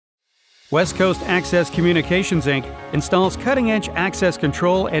Westcoast Access Communications Inc. installs cutting-edge access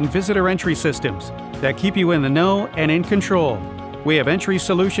control and visitor entry systems that keep you in the know and in control. We have entry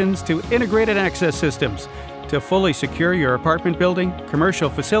solutions to integrated access systems to fully secure your apartment building, commercial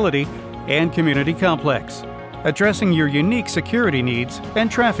facility, and community complex, addressing your unique security needs and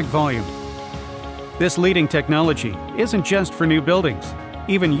traffic volume. This leading technology isn't just for new buildings.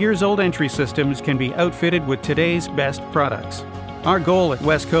 Even years-old entry systems can be outfitted with today's best products. Our goal at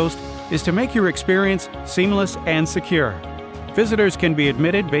Westcoast is to make your experience seamless and secure. Visitors can be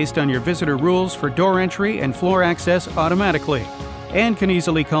admitted based on your visitor rules for door entry and floor access automatically, and can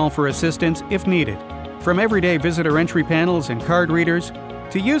easily call for assistance if needed. From everyday visitor entry panels and card readers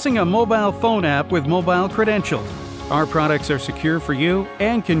to using a mobile phone app with mobile credentials, our products are secure for you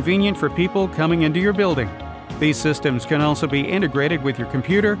and convenient for people coming into your building. These systems can also be integrated with your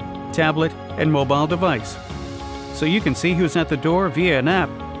computer, tablet, and mobile device, so you can see who's at the door via an app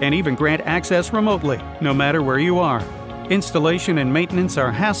and even grant access remotely, no matter where you are. Installation and maintenance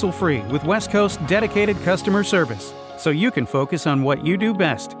are hassle-free with Westcoast dedicated customer service, so you can focus on what you do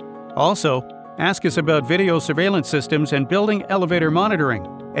best. Also, ask us about video surveillance systems and building elevator monitoring,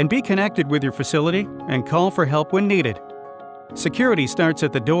 and be connected with your facility and call for help when needed. Security starts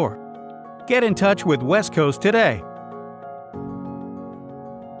at the door. Get in touch with Westcoast today.